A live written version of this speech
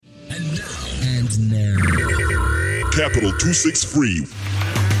And now, Capital 263.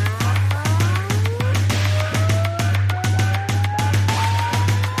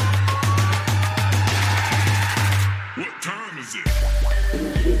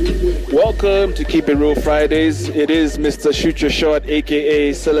 Welcome to Keep It Real Fridays. It is Mr. Shoot Your Shot,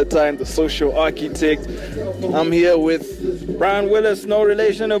 aka SELETINE, the social architect. I'm here with Brian Willis, no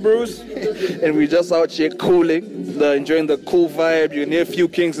relation to Bruce, and we're just out here cooling, enjoying the cool vibe. You can hear a few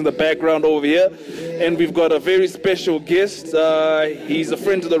kings in the background over here, and we've got a very special guest. He's a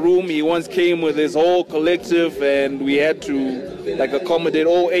friend of the room. He once came with his whole collective, and we had to accommodate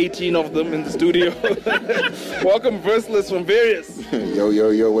all 18 of them in the studio. Welcome, Verseless from Various.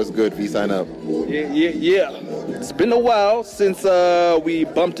 Yo, what's good? We sign up. Yeah. It's been a while since we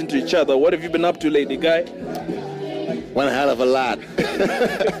bumped into each other. What have you been up to lately, guy? One hell of a lot.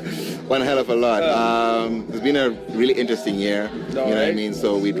 One hell of a lot. It's been a really interesting year. What I mean?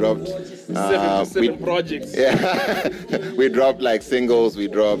 So we dropped... seven projects. Yeah. We dropped singles. We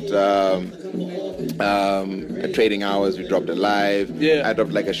dropped Trading Hours. We dropped a live. Yeah. I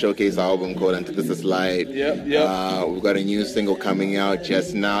dropped a showcase album called Antithesis Light. Yeah. We've got a new single coming out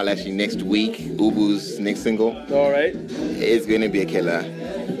just now, actually next week. Ubu's next single. All right. It's going to be a killer.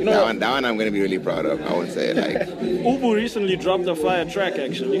 That one I'm going to be really proud of. I won't say it Ubu recently dropped a fire track,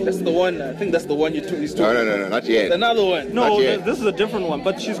 actually. That's the one. I think that's the one you took. No, not yet. Another one. No, this is a different one,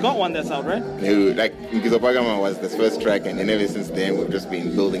 but she's got one that's out, right? No, Nkizopagama was the first track, and ever since then we've just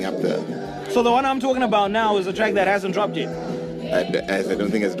been building up the... So the one I'm talking about now is a track that hasn't dropped yet. I don't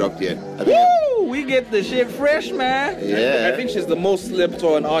think it's dropped yet. Woo! We get the shit fresh, man. Yeah. I think she's the most slept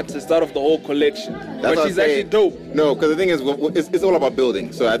on artist out of the whole collection. But she's actually dope. No, because the thing is, it's all about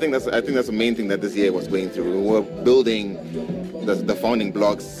building. So I think that's the main thing that this year was going through. We were building the founding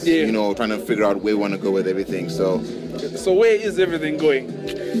blocks. Yeah. Trying to figure out where we want to go with everything. So where is everything going?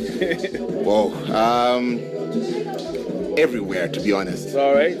 Whoa. Everywhere, to be honest.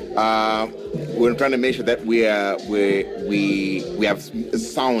 All right. We're trying to make sure that we have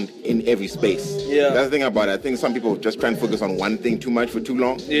sound in every space. Yeah. That's the thing about it. I think some people just try and focus on one thing too much for too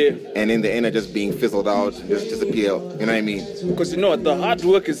long. Yeah. And in the end are just being fizzled out, just disappear. You know what I mean? Because the hard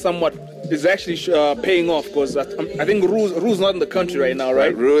work is actually paying off. Because I think Ru's not in the country right now,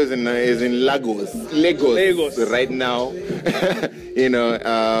 right? Ru is in Lagos right now. Representing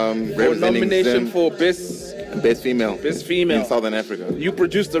nomination them. for Best female in Southern Africa. You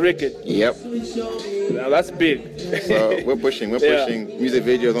produced the record. Yep. Now that's big. So we're pushing. Music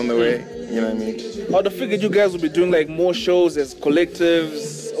videos on the way. You know what I mean? I figured you guys would be doing more shows as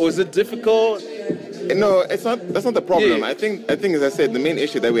collectives, or is it difficult? No, it's not. That's not the problem. Yeah. I think as I said, the main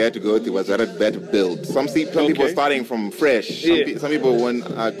issue that we had to go through was that had better build. Some people starting from fresh. Some people when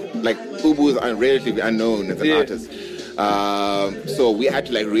Ubu's are relatively unknown as an artist. So we had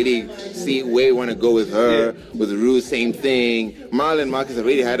to really see where we want to go with her, with Rue, same thing. Marlon and Marcus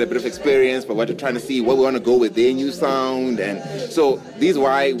already had a bit of experience, but we're trying to see where we want to go with their new sound. And so this is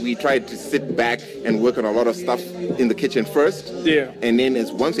why we tried to sit back and work on a lot of stuff in the kitchen first. Yeah. And then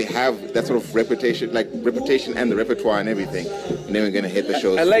once we have that sort of reputation and the repertoire and everything, and then we're going to hit the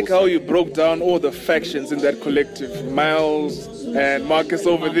shows. I like how you broke down all the factions in that collective. Miles and Marcus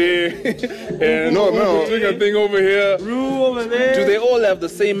over there. And doing a thing over here. Rue over there. Do they all have the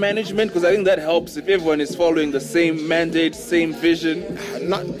same management? Because I think that helps if everyone is following the same mandate, same vision.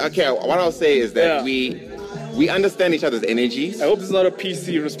 What I'll say is that we understand each other's energies. I hope it's not a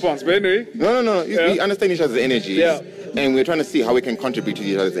PC response, but anyway. No. We understand each other's energies. Yeah. And we're trying to see how we can contribute to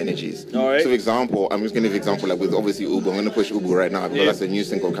each other's energies. All right. So, for example, I'm just going to give an example with obviously Ubu. I'm going to push Ubu right now because that's a new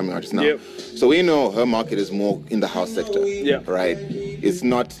single coming out just now. Yep. So we know her market is more in the house sector. Yeah. Right. It's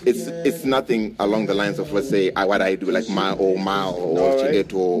nothing along the lines of, let's say, what I do, like Mile or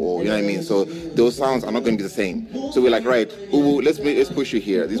Chileto or you know what I mean. So those sounds are not going to be the same. So we're like, right, Ubu, let's push you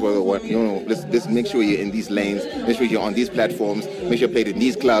here. This is what we want. Let's make sure you're in these lanes. Make sure you're on these platforms. Make sure you're played in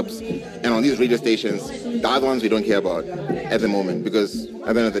these clubs and on these radio stations. The other ones we don't care about at the moment because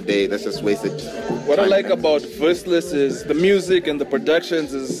at the end of the day, that's just wasted. What I like about Verseless is the music and the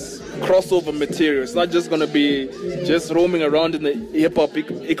productions is crossover material. It's not just going to be just roaming around in the hip-hop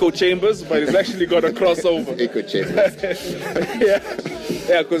echo chambers, but it's actually got a crossover. Echo chambers.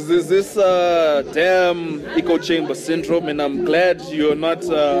 Yeah, because there's this damn echo chamber syndrome, and I'm glad you're not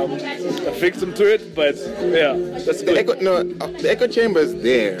a victim to it, but yeah, that's good. The echo chamber is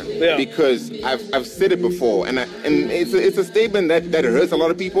there because I've said it before, and it's a statement that hurts a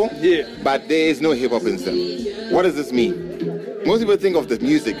lot of people, but there is no hip-hop in them. What does this mean? Most people think of the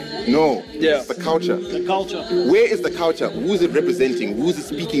music. No, it's the culture. The culture. Where is the culture? Who's it representing? Who's it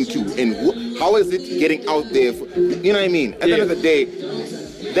speaking to? And how is it getting out there? You know what I mean? At the end of the day,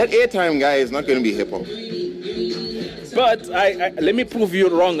 that airtime guy is not going to be hip hop. But let me prove you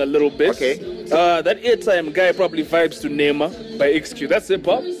wrong a little bit. Okay. That airtime guy probably vibes to Neymar by iC2. That's hip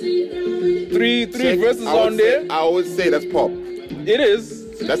hop. Three verses on there. I would say that's pop. It is.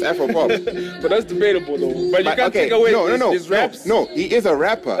 That's Afro pop. But that's debatable though. But you can't take away his raps. No, he is a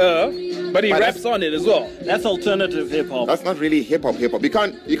rapper. But he raps on it as well. That's alternative hip hop. That's not really hip hop. You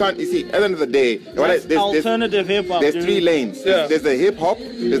can't. You see, at the end of the day, there's alternative hip hop. There's three lanes. Yeah. There's the hip hop,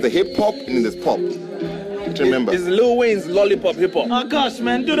 and then there's pop. Remember, it's Lil Wayne's lollipop hip hop. Oh gosh,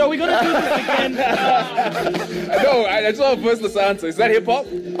 man, dude, are we gonna do this again? No, I saw a Verseless answer. Is that hip hop?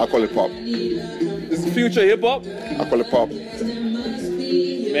 I call it pop. Is Future hip hop? I call it pop.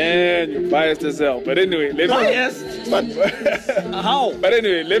 Man, you're biased as hell. But anyway, biased. How? But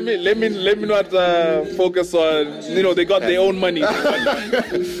anyway, let me not focus on. They got their own money.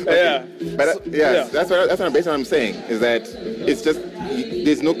 Yeah. But that's what I'm saying is that it's just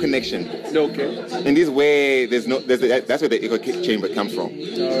there's no connection. Okay. In this way, that's where the echo chamber comes from.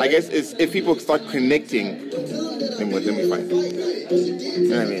 Right. I guess it's if people start connecting. Let me find. You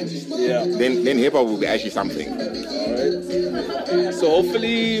know what I mean? Yeah. Then hip hop will be actually something. All right. So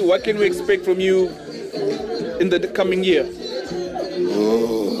hopefully, what can we expect from you in the coming year?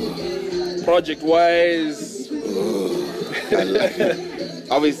 Project-wise.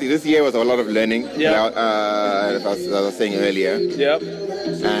 Obviously, this year was a lot of learning. Yeah. As I was saying earlier. Yeah.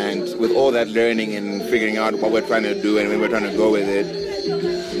 And with all that learning and figuring out what we're trying to do and where we're trying to go with it,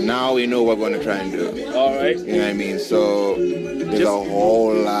 now we know what we're going to try and do. All right. You know what I mean? So there's a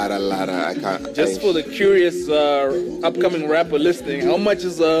whole lot of I can't. Just for the curious upcoming rapper listening, how much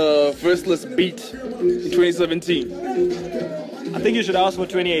is a Verseless beat in 2017? I think you should ask for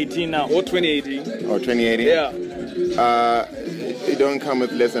 2018 now. Or 2018. Or 2018? Yeah. It don't come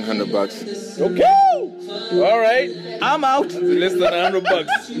with less than $100. Okay. All right. I'm out. Less than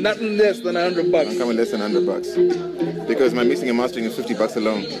 $100. Nothing less than $100. Don't come with less than $100. Because my mixing and mastering is $50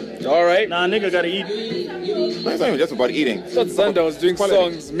 alone. All right. Nah, nigga gotta eat. It's not even just about eating. I thought Xander was doing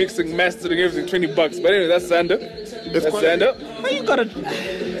songs, mixing, mastering, everything, $20. But anyway, that's Xander. That's Xander. Why you gotta...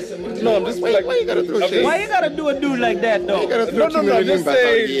 No, I'm just why you gotta throw shade? Why you gotta do a dude like that, though? No, I'm just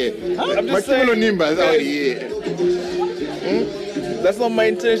saying. I'm just saying. That's not my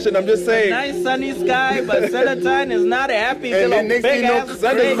intention. I'm just saying. Nice sunny sky, but SELETINE is not happy till a big ass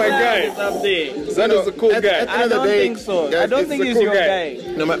Xander's my guy. up there. Xander's a cool guy. I don't think so. I don't think he's your guy.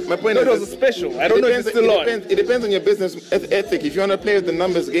 No, my point is, it was a special. I don't know if it's still on. It depends on your business ethic. If you want to play with the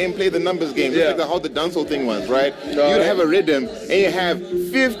numbers game, play the numbers game. Just like how the dancehall thing was, right? You have a rhythm and you have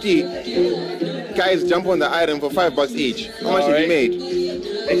 50 guys jump on the item for $5 each. How much have you made?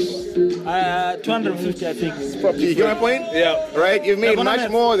 250, I think. You get my point? Yeah. Right? You've made much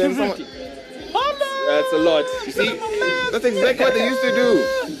more than someone. That's a lot. You see? That's exactly what they used to do.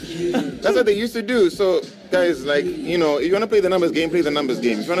 That's what they used to do. So, guys, like, if you want to play the numbers game, play the numbers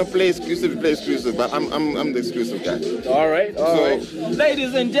game. If you want to play exclusive, play exclusive. But I'm the exclusive guy. All right.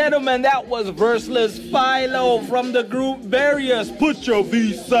 Ladies and gentlemen, that was Verseless Philo from the group Barriers. Put your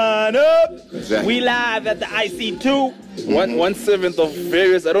V sign up. Exactly. We live at the iC2. 1/7 of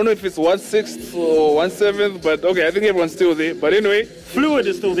various. I don't know if it's 1/6 or 1/7, but okay, I think everyone's still there. But anyway, Fluid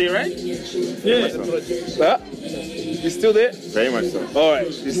is still there, right? Yeah. He's still there? Very much so. All right,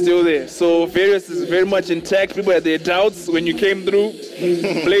 he's still there. So Various is very much intact. People had their doubts when you came through,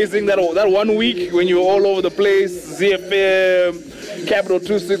 blazing that 1 week when you were all over the place. ZFM, Capital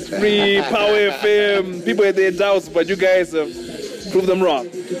 263, Power FM. People had their doubts, but you guys have proved them wrong.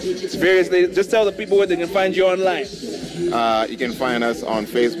 It's Various. Just tell the people where they can find you online. You can find us on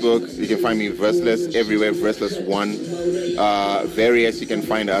Facebook. You can find me Verseless everywhere, Verseless1. Various, you can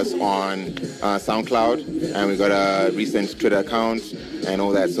find us on SoundCloud, and we got a recent Twitter account and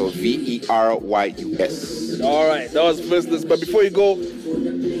all that. So VERYUS. All right, that was Verseless. But before you go,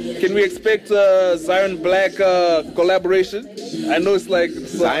 can we expect Zyon Black collaboration? I know it's like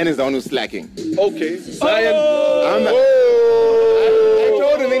Zyon is the one who's slacking. Okay, Zyon.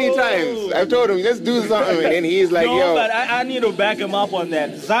 Many times I've told him let's do something, and he's like, no, but I need to back him up on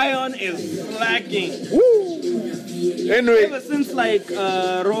that. Zyon is slacking. Woo! Anyway, ever since like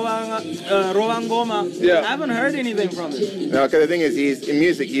Rovangoma, I haven't heard anything from him. No, because the thing is, he's in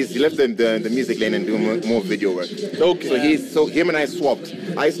music. He left the music lane and do more video work. Okay. So him and I swapped.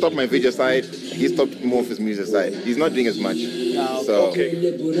 I stopped my video side. He stopped more of his music side. He's not doing as much. So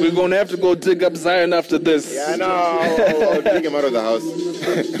okay, we're gonna have to go dig up Zyon after this. Yeah, no, I'll dig him out of the house.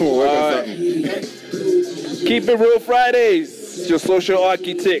 We'll work on something. Keep it real Fridays. It's your social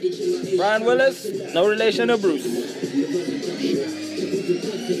architect, Brian Willis. No relation to Bruce.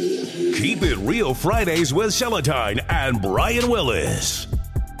 Keep it real Fridays with SELETINE and Brian Willis.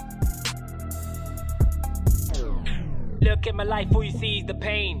 Look at my life, who you see is the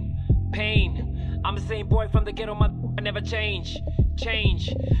pain. I'm the same boy from the ghetto, I never change.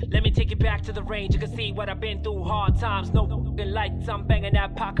 Let me take you back to the range. You can see what I've been through, hard times, no lights. I'm banging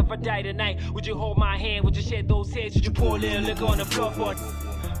that pocket if I die tonight. Would you hold my hand? Would you shed those tears? Would you pour a little liquor on the floorboard?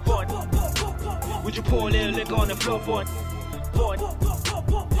 Would you pour a little liquor on the floorboard?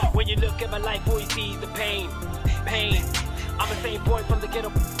 When you look at my life, all you see is the pain. I'm the same boy from the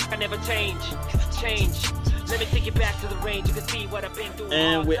ghetto, I never change. Let me take you back to the range. You can see what I've been through.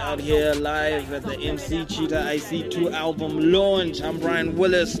 And we're out here live at the MC Chita iC2 album launch. I'm Brian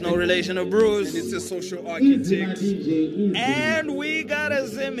Willis, no relation to Bruce. And it's a social architect. And we got a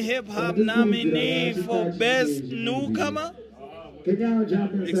Zim Hip Hop nominee for Best Newcomer.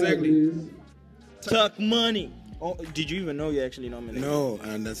 Exactly. Tulk Munny. Oh, did you even know you actually nominated? No,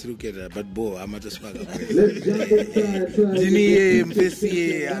 and that's look at that, but boy, I'm at the spot.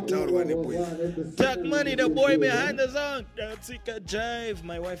 Tulk Munny, the boy behind the song. That's a jive.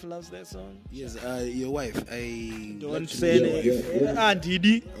 My wife loves that song. Yes, your wife. I don't say it.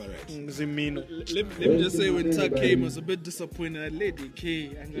 Didi. All right. Let me just say, when Tulk came, I was a bit disappointed at Lady K.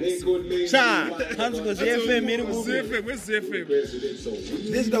 Where's ZFM?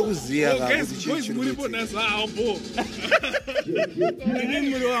 This dog was Zia.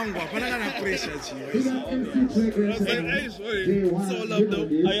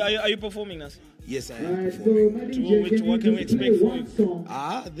 Are you performing this? Yes, I am performing. What can we expect from you?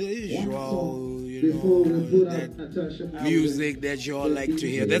 The usual, that music that you all like to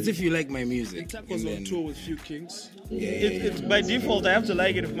hear. That's if you like my music. Tulk was on tour with Few Kings. It's by default. I have to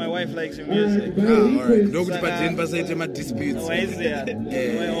like it if my wife likes your music. All right. No good, but 10% my disputes. Why is there?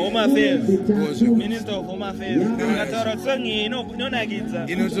 Home Affairs. Minister of Home Affairs. No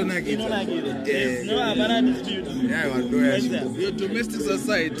Your domestics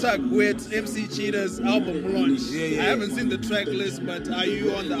aside, Tulk, we're at MC Chita's album launch. I haven't seen the track list, but are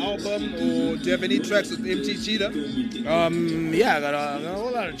you on the album, or do you have any tracks with MC Chita? I got a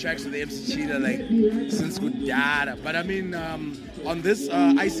whole lot of tracks with MC Chita, like since good data. But I mean, on this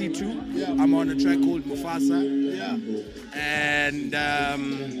iC2, I'm on a track called Mufasa. Yeah. And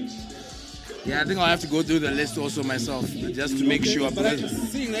I think I'll have to go through the list also myself, just to make sure. But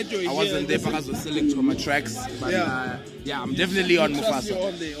seeing that you're I wasn't there because I was select on my tracks. But I'm definitely on Mufasa. You're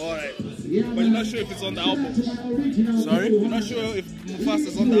on there, all right. But you're not sure if it's on the album. Sorry? You're not sure if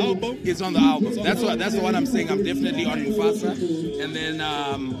Mufasa's on the album? It's on the album. That's what I'm saying. I'm definitely on Mufasa, and then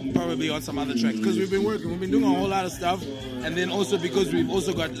probably on some other tracks, because we've been doing a whole lot of stuff, and then also because we've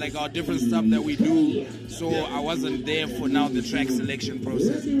also got like our different stuff that we do. So I wasn't there for now the track selection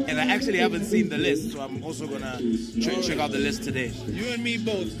process, and I actually haven't seen the list, so I'm also gonna check out the list today. You and me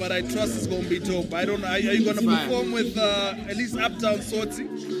both, but I trust it's gonna be dope. I don't know. Are you gonna perform with at least Uptown Sorty?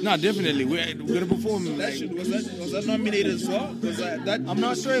 No, definitely. We're gonna perform. Was that nominated as well? I'm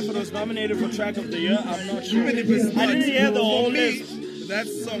not sure if it was nominated for track of the year. I'm not sure. Even if it's not, I didn't hear the whole list.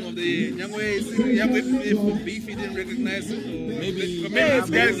 That's song of the year. Young if Beefy didn't recognize it, or maybe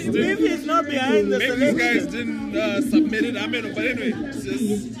it's not behind the selection. Maybe these guys didn't submit it. I mean, but anyway, it's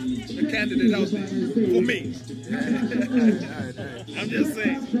just a candidate out there for me. I'm just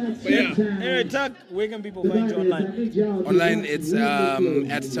saying. But yeah. Anyway, Tulk, where can people find you online? Online, it's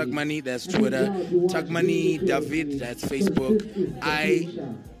at Tulk Munny, that's Twitter. Tulk Munny DaKid, that's Facebook.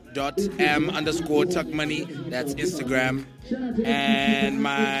 I.M_Tulk Munny, that's Instagram. And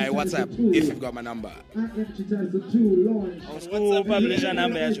my WhatsApp, if you've got my number. Publisher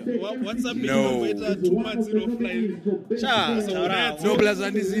number. WhatsApp no. Wait 2 months you don't fly. No plus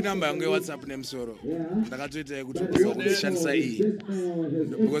andisi number yangu WhatsApp nemsoro. Ndakatoita kuti kushandisa iyi.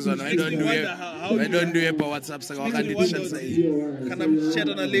 Because I don't do it by WhatsApp, saka wakandishandisa iyi. Can I chat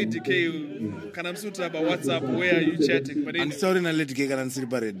on a Lady K? Can I suit about WhatsApp? Where are you chatting? But I'm sorry na Lady K kana nsiri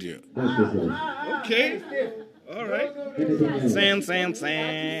pa radio. Okay. All right. San.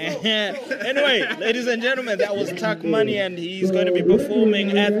 Anyway, ladies and gentlemen, that was Tulk Munny, and he's going to be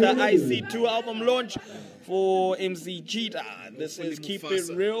performing at the iC2 album launch for MC Chita. This is Keep It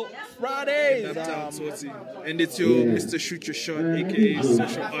Real Fridays. And it's your Mr. Shoot Your Shot, aka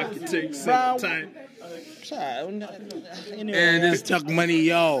Social Architect, SELETINE. Anyway, and it's Tulk Munny,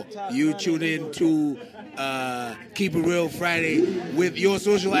 yo. You tune in to Keep It Real Friday with your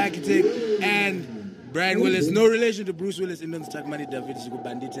social architect and Brian Willis, no relation to Bruce Willis. Indon's Tulk Munny, David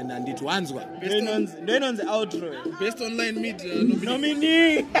Bandit, and Andy to Answa. Denon's outro. Best online media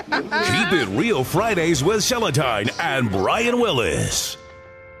nominee. Keep It Real Fridays with SELETINE and Brian Willis.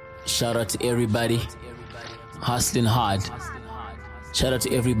 Shout out to everybody hustling hard. Shout out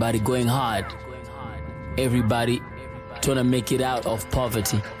to everybody going hard. Everybody trying to make it out of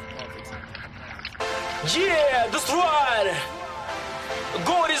poverty. Yeah, that's right.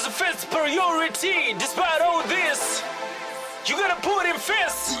 God is the first priority. Despite all this, you gotta put him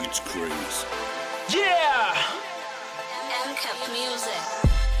first. It's crazy. Yeah. M-Cup music.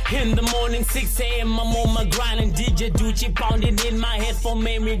 In the morning, 6 a.m., I'm on my grind and DJ Ducci pounding in my head for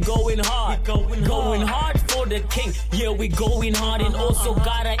me going hard. Going hard for the king. Yeah, we going hard and also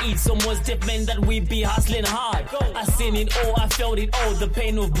gotta eat. So much different that we be hustling hard. I seen it all, I felt it all. The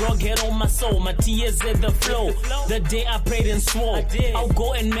pain of broke head on my soul. My tears at the flow. The day I prayed and swore, I'll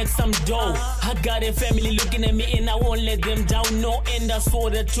go and make some dough. I got a family looking at me and I won't let them down. No end, I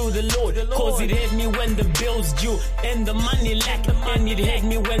swore that to the Lord. Cause it hit me when the bills due and the money lack. And it hit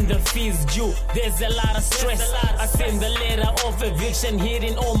me when the fees due. There's a lot of stress. I send the letter of eviction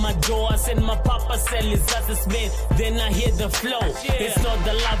hitting on my door. I send my papa sell his ass man. Then I hear the flow. It's not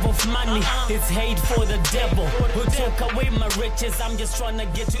the love of money, it's hate for the devil who took away my riches. I'm just trying to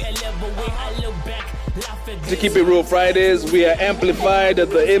get to a level where I look back, laugh at To Keep It Real Fridays, we are amplified at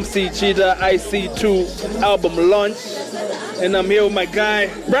the MC Chita iC2 album launch. And I'm here with my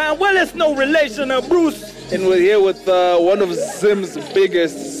guy, Brian Willis, no relation to Bruce. And we're here with one of Zim's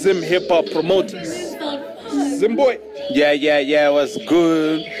biggest Zim hip-hop promoters, Zimboy. Yeah, it was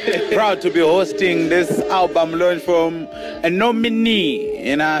good. Proud to be hosting this album launch from a nominee.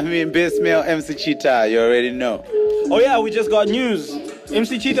 You know what I mean? Best male MC Chita, you already know. Oh yeah, we just got news.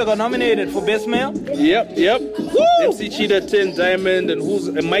 MC Chita got nominated for Best Male. Yep. Woo! MC Chita, 10 Diamond, and who's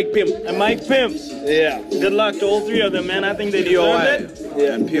a Mike Pimp. And Mike Pimp. Yeah. Good luck to all three of them, man. I think they deserve it.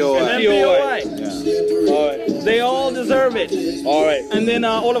 Yeah. And POI. And POI. Yeah. All right. They all deserve it. All right. And then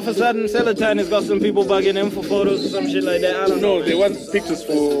all of a sudden, SELETINE has got some people bugging him for photos or some shit like that. I don't know. No, they want pictures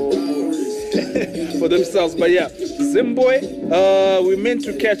for for themselves. But yeah, Zimboy, we meant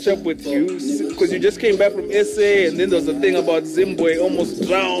to catch up with you because you just came back from SA, and then there was a thing about Zimboy almost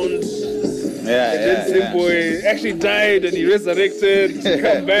drowned. Yeah, and then Zimboy actually died and he resurrected to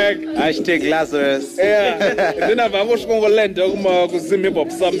come back. Hashtag Lazarus. Yeah. And then I've watched Land Zim Hip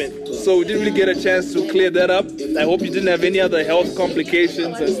Hop Summit. So we didn't really get a chance to clear that up. I hope you didn't have any other health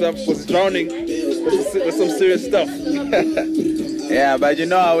complications and stuff, because drowning was some serious stuff. Yeah, but you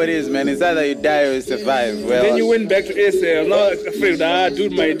know how it is, man. It's either you die or you survive. Well, then you went back to SA. I'm not afraid that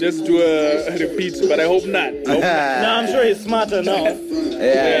dude might just do a repeat, but I hope not. No, I'm sure he's smarter now.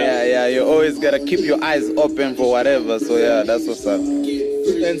 Yeah. You always gotta keep your eyes open for whatever. So yeah, that's what's up.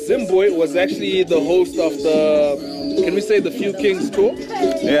 And Zimboy was actually the host of the, can we say, the Few Kings tour?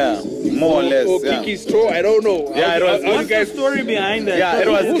 Yeah, more or less. Or Kiki's tour, I don't know. Yeah, it was. What's the story behind that? Yeah, it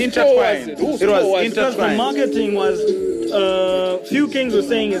was intertwined. It was Because the intertwined. marketing was, Few Kings was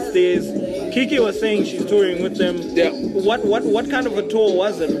saying it's theirs. Kiki was saying she's touring with them. Yeah. What kind of a tour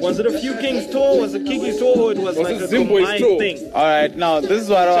was it? Was it a Few Kings tour? Was it Kiki's tour? Or it was like a Zimboy's combined tour? thing? All right, now this is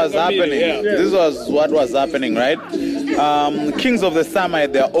what was happening. Yeah. This was what was happening, right? Kings of the Summer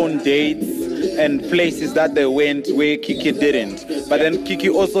had their own dates and places that they went where Kiki didn't. But then Kiki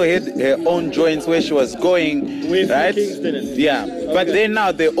also had her own joints where she was going, Where right? Few Kings didn't. Yeah. But then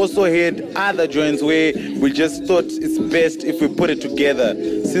now they also had other joints where we just thought it's best if we put it together,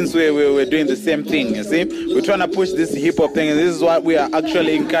 since we're doing the same thing, you see? We're trying to push this hip-hop thing, and this is what we are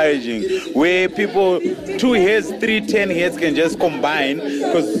actually encouraging, where people, 2 heads, 3, 10 heads can just combine,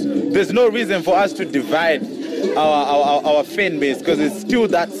 because there's no reason for us to divide our fan base, because it's still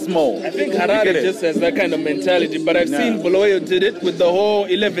that small. I think Harare just has that kind of mentality, but I've seen Boloyo did it with the whole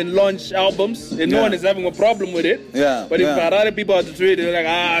 11 launch albums, and no one is having a problem with it. Yeah. But if Harare people are to trade, they're like,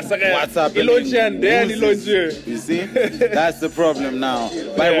 What's happening? You see? That's the problem now.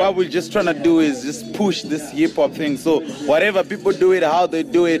 But what we're just trying to do is just push this hip-hop thing. So whatever people do it, how they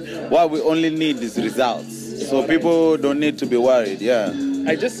do it, what we only need is results. So people don't need to be worried, yeah.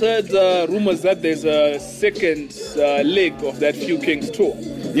 I just heard rumors that there's a second leg of that Few Kings tour.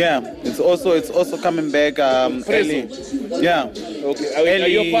 Yeah, it's also coming back early. Yeah. Okay. Are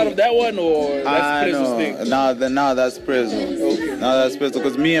you a part of that one, or that's Prezo's thing? Now that's Prezo. Okay. Now that's Prezo,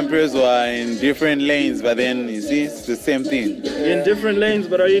 because me and Prezo are in different lanes, but then you see, it's the same thing. You're in different lanes,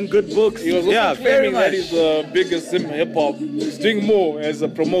 but are you in good books? He was also claiming that he's the biggest Zim hip hop. He's doing more as a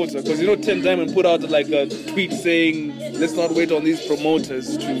promoter, because 10 Diamond put out like a tweet saying, "Let's not wait on these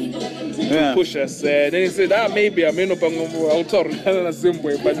promoters to push us." And then he said, maybe I may not be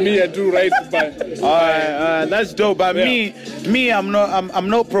but me I do right by. Alright, that's dope. But me, I'm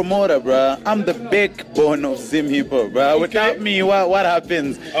no promoter, bro. I'm the backbone of Zim hip hop, bro. Without me, what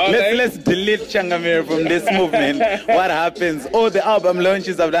happens? Let's delete Changamir from this movement. man. What happens? All the album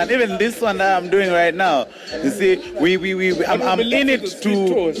launches I've done, even this one that I'm doing right now. You see, I'm in it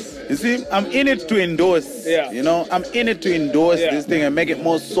to. You see, I'm in it to endorse. Yeah. You know, I'm in it to endorse this thing and make it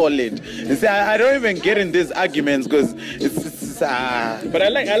more solid. You see, I don't even get in these arguments because it's But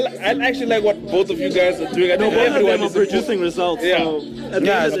I actually like what both of you guys are doing. I know both of them are producing results. Yeah. So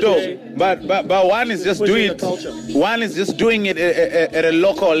it's dope. But one is just doing it. One is just doing it at a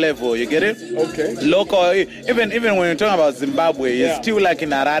local level. You get it? Okay. Local. Even when you're talking about Zimbabwe, it's still like in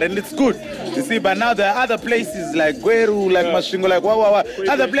Harare, and it's good. You see, but now there are other places like Gweru, like Mashingo, like Wawawa.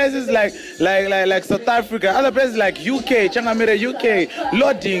 Other places like South Africa. Other places like UK, Changamire, UK.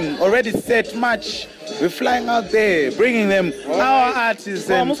 Loading already set much. We're flying out there, bringing them our artists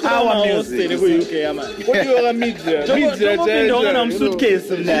and our music. What do you want to meet there?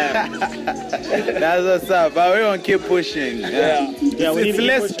 That's what's up. But we're gonna keep pushing.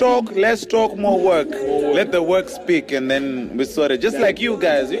 Let's talk, more work. Let the work speak, and then we sort it. Just like you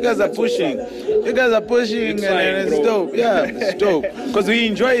guys. You guys are pushing. And it's dope. Yeah, it's dope. Because we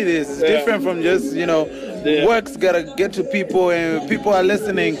enjoy this. It's different from just, work's gotta get to people and people are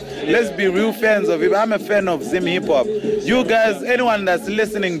listening. Let's be real fans of it. I'm a fan of Zim hip hop. You guys, anyone that's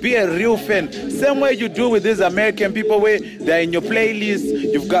listening, be a real fan. Same way you do with these American people where they're in your playlist,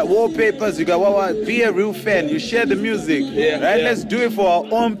 you've got wallpapers, you got be a real fan. You share the music. Right? Let's do it for our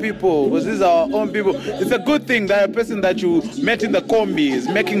own people. Because these are our own people. It's a good thing that a person that you met in the combi is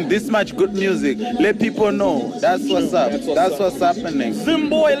making this much good music. Let people know. That's what's up. That's what's happening.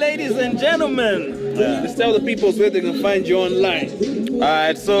 Zimboy, ladies and gentlemen. Let's tell the people where they can find you online.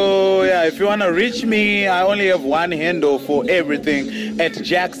 Alright, so if you want to reach me, I only have one handle for everything at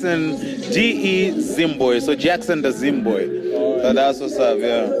Jackson DE Zimboy. So Jackson the Zimboy. So that's what's up,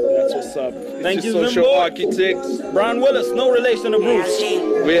 That's what's up. Thank you, Social Zimboy. Architect. Brian Willis, no relation to Bruce.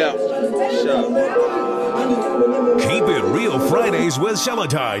 Yeah. Keep It Real Fridays with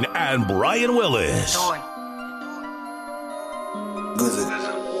SELETINE and Brian Willis.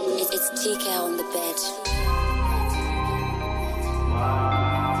 It's TK on the bed.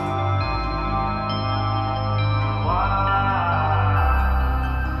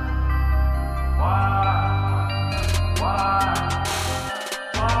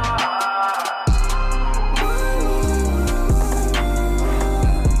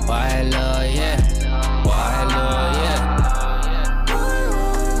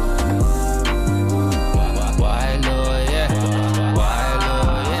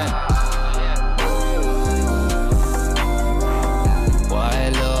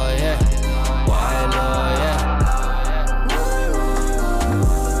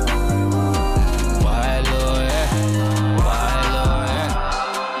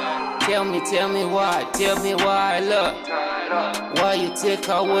 Tell me why, look. Why you take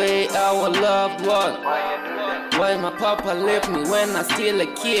away our loved one? Why my papa left me when I still a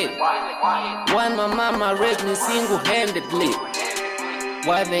kid? Why my mama raised me single-handedly?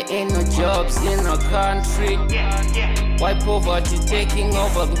 Why there ain't no jobs in our country? Why poverty taking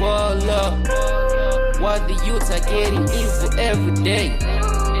over the world, look? Why the youths are getting evil every day?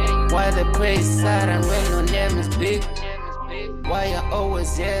 Why the praise silent when no name is big? Why I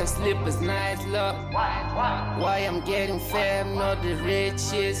always have sleepless nights, love? Why I'm getting fam, not the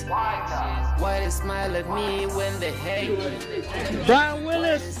riches? Why they smile at me when they hate me? Brian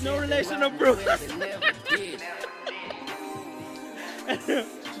Willis, no relation to Bruce.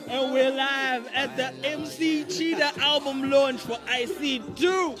 And we're live at the MC Chita album launch for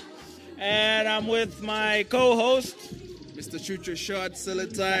iC2. And I'm with my co-host, Mr. Shoot Your Shot,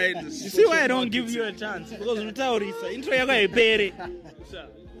 SELETINE. You see why I don't give you a chance? Because intro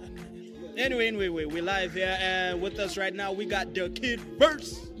Anyway, we're live here, and with us right now we got DaKid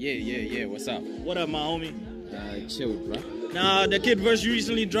Verse. Yeah. What's up? What up, my homie? Chilled, bro. Now, DaKid Verse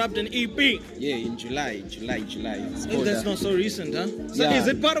recently dropped an EP. Yeah, in July. That's not so recent, huh? So is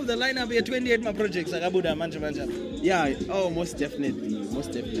it part of the lineup here? 28 my projects, Yeah, most definitely.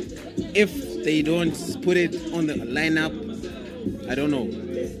 If they don't put it on the lineup, I don't know.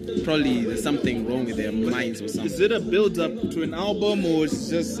 Probably there's something wrong with their minds or something. Is it a build-up to an album, or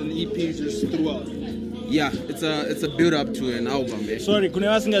is it just an EP just throughout? Yeah, it's a build-up to an album. Yeah. Sorry, could you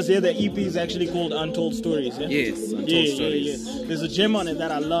ask us here? The EP is actually called Untold Stories. Yeah? Yes, Untold Stories. Yeah. There's a gem on it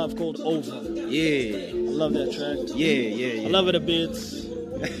that I love called Over. Yeah. I love that track. Yeah. I love it a bit.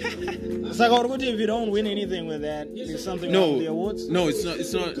 It's like, if you don't win anything with that, there's something wrong with the awards? No, it's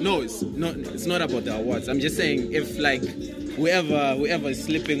not about the awards. I'm just saying, if like whoever is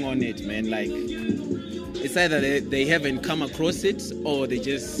slipping on it, man, like it's either they haven't come across it or they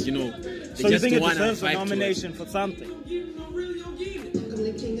just, So you think it deserves a nomination for something?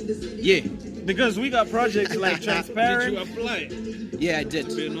 Yeah, Because we got projects like Transparent. Did you apply? Yeah, I did.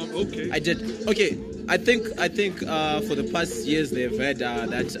 Okay. I did. Okay. I think for the past years they've had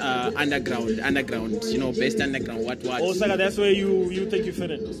that underground, best underground, what. Osaka, that's where you think you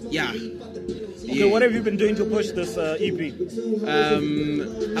fit in? Yeah. Okay, what have you been doing to push this EP?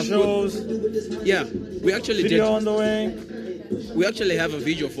 Shows? Yeah, we actually video did. On the way? We actually have a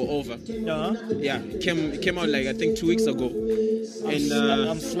video for Over. Uh-huh. Yeah, came out like I think 2 weeks ago.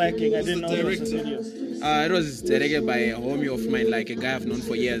 I'm slacking. I didn't know it was a video. It was directed by a homie of mine, like a guy I've known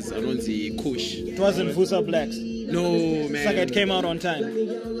for years. I know the Kush. It wasn't Zyon Black. No, man. It's like it came out on time.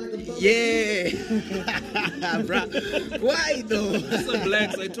 Yeah. Bruh. Why though? Zyon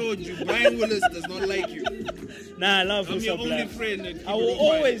Blacks, I told you, Brian Willis does not like you. Nah, I love I'm your Zyon Black. only friend.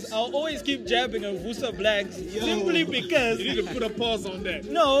 I'll always keep jabbing on Zyon Blacks simply because you need to put a pause on that.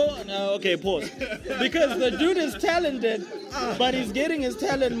 No, okay, pause. Because the dude is talented, but he's getting his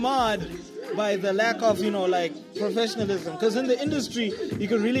talent marred by the lack of, professionalism. Because in the industry, you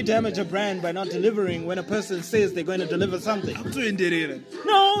can really damage a brand by not delivering when a person says they're going to deliver something.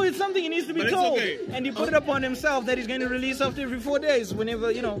 No, it's something he needs to be told. Okay. And he put it upon himself that he's going to release after every 4 days,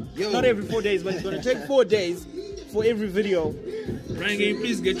 whenever, not every 4 days, but it's going to take 4 days for every video. Brian, can you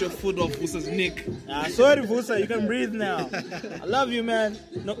please get your foot off Vusa's neck? Sorry, Vusa, you can breathe now. I love you, man.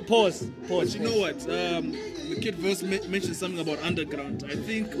 No, pause. But you know what? The kid first mentioned something about underground. I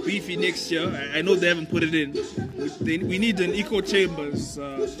think Beefy next year, I know they haven't put it in. We need an Echo Chambers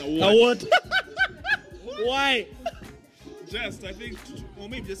award. Why? Just, I think, or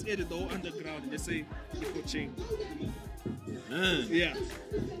maybe just edit the whole underground and just say Echo Chamber. Yeah.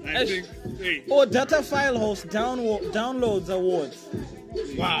 I think, hey. Or data file host downloads awards.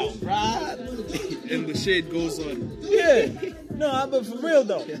 Wow. And the shade goes on. Yeah. No, but for real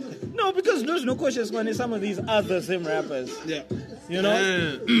though. No, because there's no questions when some of these other Zim rappers. Yeah. You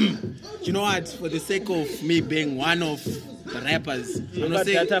know? You know what? For the sake of me being one of the rappers, I'm not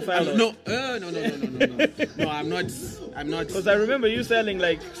saying data file host. No, no, I'm not. Because I remember you selling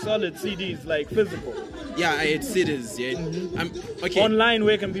like solid CDs, like physical. Yeah, I had CDs. Yeah. Mm-hmm. Okay. Online,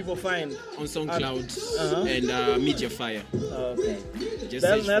 where can people find? On SoundCloud and Mediafire. Okay.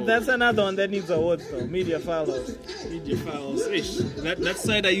 That's another one that needs awards though. Media Files. Media Files. That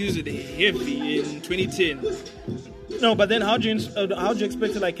site I used it heavy in 2010. No, but then how do you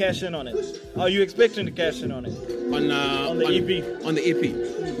expect to cash in on it? Are you expecting to cash in on it? On the EP. On the EP.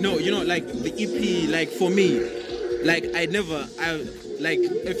 No, the EP. For me,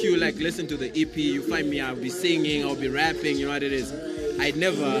 if you listen to the EP, you find me. I'll be singing. I'll be rapping. You know what it is. I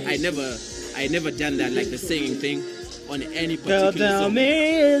never done that the singing thing on any particular song. Tell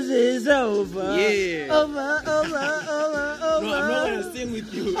me is over. Yeah. Over. No, I'm not gonna sing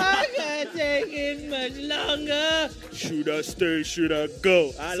with you. I can't take it much longer. Should I stay? Should I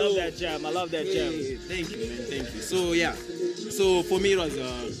go? I love that jam. Thank you, man. Thank you. So yeah. So for me, I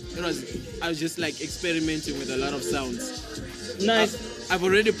was just experimenting with a lot of sounds. Nice. I've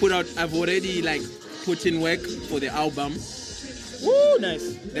already put in work for the album. Woo,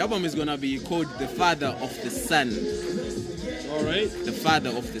 nice. The album is gonna be called The Father of the Sun. All right. The Father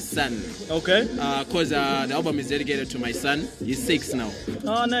of the Sun. Okay. Cause the album is dedicated to my son. He's 6 now.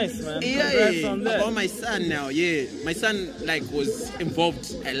 Oh, nice, man. Yeah, congrats on that. About my son now. Yeah, my son was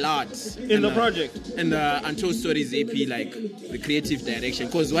involved a lot in the project. And Untold Stories EP, the creative direction.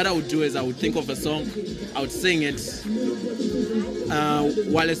 Cause what I would do is I would think of a song, I would sing it.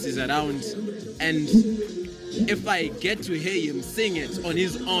 Wallace is around, and if I get to hear him sing it on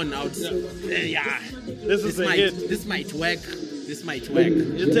his own, I would say, this might work.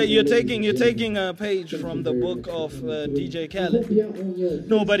 You're taking a page from the book of DJ Khaled.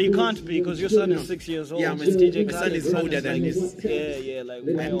 No, but he can't be because your son is 6 years old. Yeah, my son is older than this. Yeah.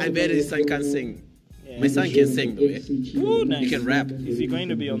 I bet his son can sing. Yeah. My son can sing though. Yeah? Ooh, nice. He can rap. Is he going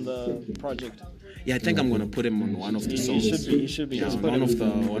to be on the project? Yeah, I think I'm gonna put him on one of the songs. He should be. Yeah, one of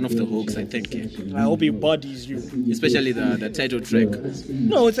the hooks, I think. Yeah. I hope he bodies you. Especially the title track.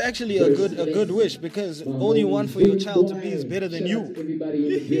 No, it's actually a good wish because all you want for your child to be is better than you.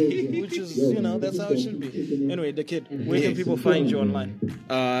 Which is, that's how it should be. Anyway, DaKid, where can people find you online?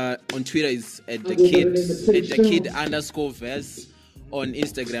 On Twitter is at DaKid_verse. On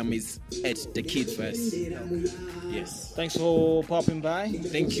Instagram is at DaKid verse. Yes. Thanks for popping by.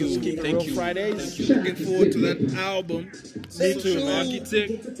 Thank you. Thank you. Fridays. Looking forward to that album. Me too, man.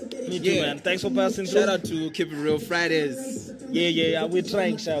 Architect. Me too, man. Thanks for passing through. Shout out to Keep It Real Fridays. Yeah. We're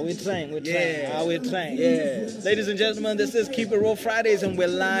trying, Sha. We're trying. Yeah. We're trying. Yeah. Ladies and gentlemen, this is Keep It Real Fridays, and we're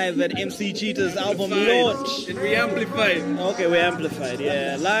live at MC Chita's album launch. And we amplified. Okay, we're amplified.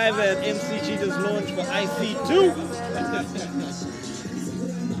 Yeah, live at MC Chita's launch for iC2.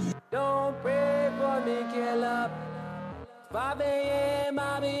 Don't break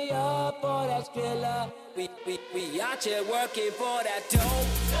Mommy up for that thriller. We out here working for that dough.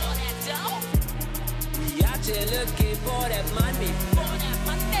 We out here looking for that money.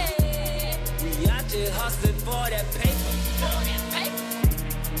 We out here hustling for that paper.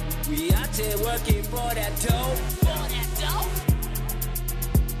 We out here working for that dough.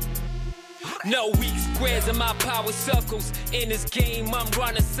 No weak squares in my power circles. In this game, I'm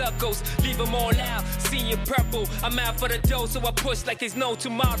running circles. Leave them all out, seeing purple. I'm out for the dough, so I push like there's no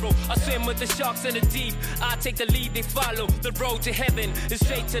tomorrow. I swim with the sharks in the deep. I take the lead, they follow. The road to heaven is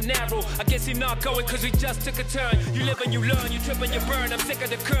straight to narrow. I guess you're not going cause we just took a turn. You live and you learn, you trip and you burn. I'm sick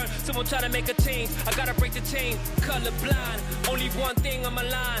of the current, someone try to make a change. I gotta break the chain, colorblind. Only one thing on my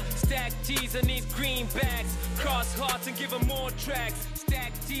line. Stack G's and these green bags. Cross hearts and give them more tracks.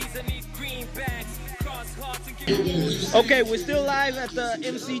 Stack G's and these green bags. Cross hearts and give them more tracks. Okay, we're still live at the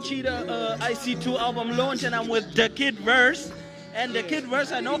MC Chita iC2 album launch, and I'm with DaKid Verse. And DaKid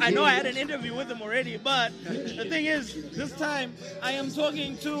Verse, I know I had an interview with him already, but the thing is, this time I am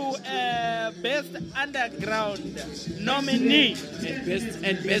talking to Best Underground nominee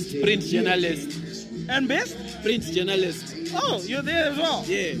and best print journalist. And best print journalist. Oh, you're there as well?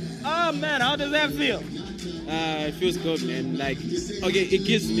 Yeah. Oh man, how does that feel? It feels good, man. Like, okay, it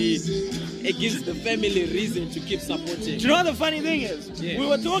gives the family reason to keep supporting. Do you know what the funny thing is? Yeah. We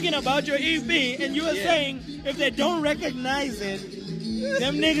were talking about your EP, and you were saying if they don't recognize it,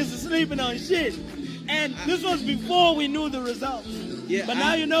 them niggas are sleeping on shit. And this was before we knew the results. Yeah, but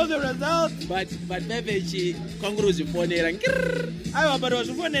now you know the results. But maybe she congrues your phone here and but was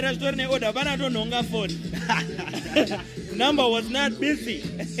phone here story order, but I don't know phone. Number was not busy.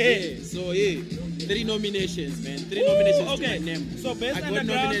 Yeah, so yeah. 3 nominations, man. 3 nominations to my name. So best I got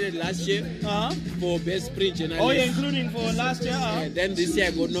nominated last year for best print journalist. Oh, yeah, including for last year. Yeah, then this year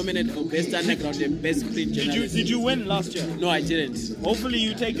I got nominated for best underground and best print journalist. Did you win last year? No, I didn't. Hopefully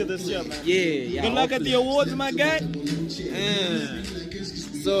you take it this year, man. Yeah. Good luck at the awards, my guy.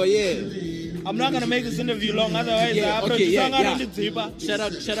 So yeah. I'm not gonna make this interview long, otherwise Shout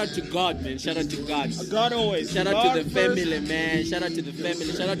out to God, man. Shout out to God. God always. Shout out to the family, man. Shout out to the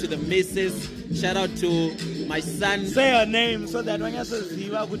family. Shout out to the missus. Shout out to my son. Say her name so that when you say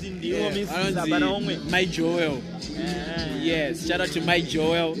Ziva, put in the My Joel. Yes. Shout out to my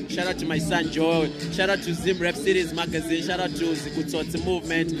Joel. Shout out to my son Joel. Shout out to Zim Rap Cities Magazine. Shout out to Zikutsotsi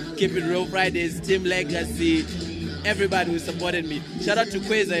Movement. Keep It Real Fridays. Team Legacy. Everybody who supported me. Shout out to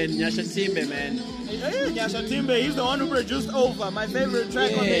Kweza and Nyasha Timbe, man. Hey, Nyasha Timbe, he's the one who produced Over, my favorite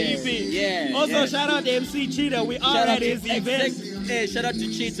track on the EP. Yeah. Also, shout out to MC Chita. We are at his event. Hey, shout out to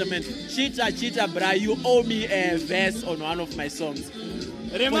Chita, man. Chita, bra, you owe me a verse on one of my songs.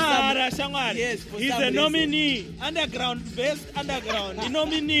 Remara Shangwari. Yes, he's a nominee. Underground, best underground. The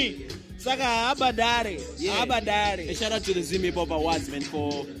nominee. Saka Abadare. Yeah. Abadare. Hey, shout out to the Zim Hip Hop Awards, man,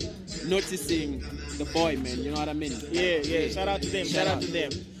 for noticing the boy, man. You know what I mean? Yeah. Shout out to them. Shout out to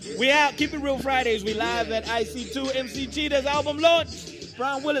them. We out. Keep It Real Fridays. We live at iC2 MC Chita's album launch.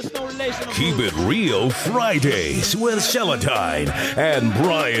 Brian Willis, no relation. Keep It Real Fridays with SELETINE and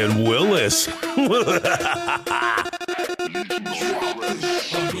Brian Willis.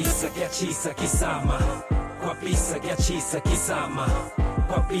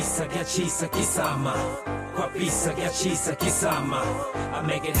 I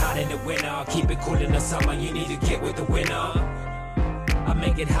make it hot in the winter, I'll keep it cool in the summer. You need to get with the winter. I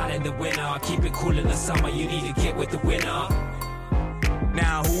make it hot in the winter, I'll keep it cool in the summer. You need to get with the winter.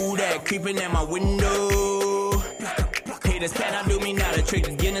 Now who that creeping at my window? Haters cannot do me now. The trick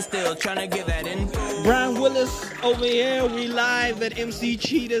is getting still trying to get that info. Brian Willis over here. We live at MC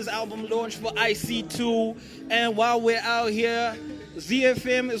Chita's album launch for iC2. And while we're out here,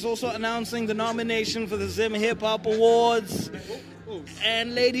 ZFM is also announcing the nomination for the Zim Hip Hop Awards.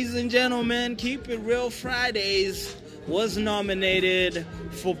 And ladies and gentlemen, Keep It Real Fridays was nominated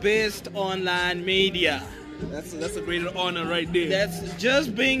for Best Online Media. That's a great honor right there. That's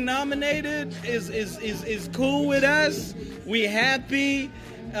just being nominated is cool with us. We happy.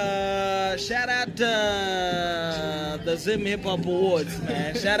 Shout out to the Zim Hip Hop Awards,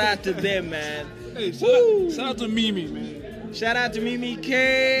 man. Shout out to them, man. Hey, shout out to Mimi, man. Shout out to Mimi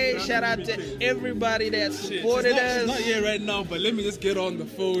K. Shout out to everybody that supported us. She's not here right now, but let me just get on the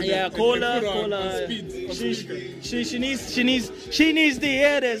phone. Yeah, call her. She needs to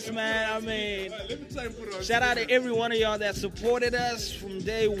hear this, man. I mean, shout out to every one of y'all that supported us from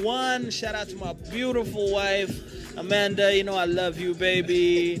day one. Shout out to my beautiful wife, Amanda. You know I love you,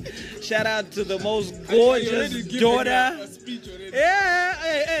 baby. Shout out to the most gorgeous daughter. Yeah,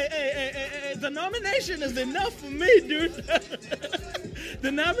 hey. The nomination is enough for me, dude.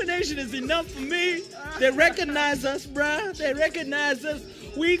 The nomination is enough for me. They recognize us, bruh. They recognize us.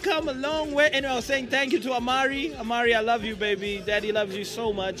 We come a long way. And I was saying thank you to Amari. Amari, I love you, baby. Daddy loves you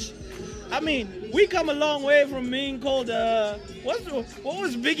so much. I mean, we come a long way from being called, what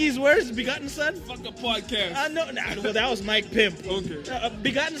was Biggie's words? Begotten Son? Fuck a podcast. Well, that was Mike Pimp. Okay.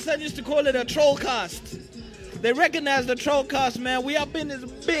 Begotten Son used to call it a troll cast. They recognize the troll cast, man. We up in this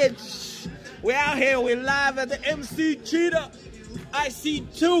bitch. We're out here. We're live at the MC Chita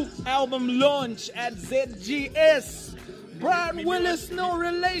iC2 album launch at ZHHA. Brian Willis, no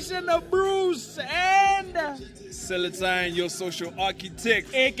relation to Bruce, and SELETINE, your social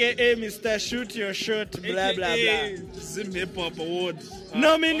architect, aka Mr. Shoot Your Shot, blah blah blah. Zim Hip Hop Awards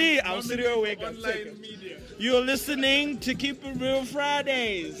nominee. I'll see you wake up. You're listening to Keep It Real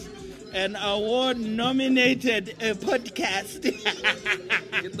Fridays, an award-nominated podcast.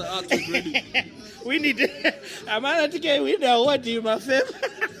 Get the artwork ready. We need to. I'm out to get with the award, you my fam.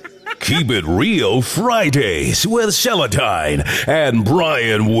 Keep It Real Fridays with SELETINE and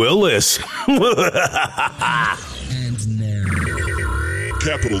Brian Willis. And now,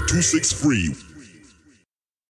 Capital 263.